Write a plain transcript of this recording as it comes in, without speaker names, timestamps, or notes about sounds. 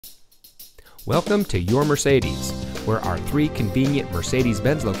Welcome to Your Mercedes, where our 3 convenient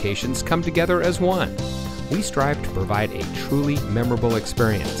Mercedes-Benz locations come together as one. We strive to provide a truly memorable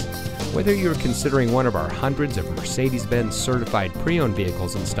experience. Whether you're considering one of our hundreds of Mercedes-Benz certified pre-owned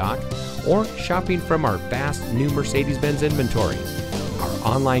vehicles in stock, or shopping from our vast new Mercedes-Benz inventory, our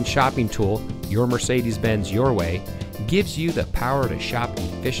online shopping tool, Your Mercedes-Benz Your Way, gives you the power to shop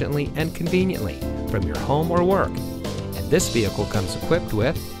efficiently and conveniently from your home or work. And this vehicle comes equipped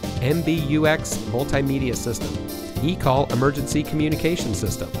with MBUX multimedia system, eCall emergency communication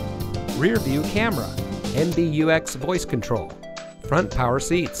system, rear view camera, MBUX voice control, front power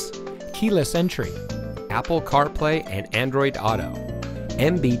seats, keyless entry, Apple CarPlay and Android Auto,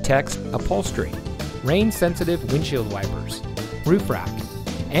 MB Text upholstery, rain sensitive windshield wipers, roof rack,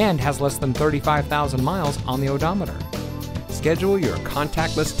 and has less than 35,000 miles on the odometer. Schedule your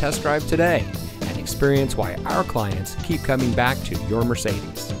contactless test drive today and experience why our clients keep coming back to Your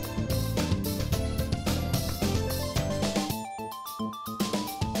Mercedes.